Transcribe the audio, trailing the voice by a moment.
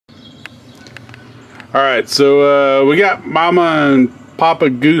Alright, so we got Mama and Papa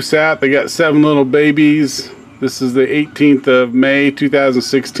Goose out. They got 7 little babies. This is the 18th of May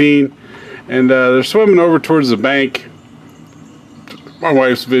 2016. And they're swimming over towards the bank. My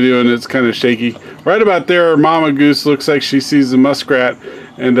wife's videoing, it's kind of shaky. Right about there, Mama Goose looks like she sees the muskrat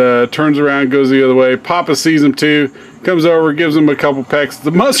and turns around, goes the other way. Papa sees him too, comes over, gives him a couple pecks.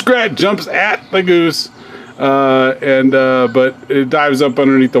 The muskrat jumps at the goose, but it dives up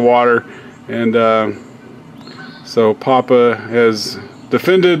underneath the water. And so Papa has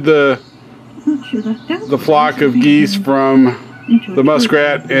defended the flock of geese from the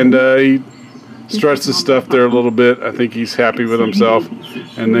muskrat, and he struts his stuff there a little bit. I think he's happy with himself,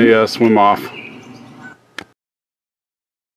 and they swim off.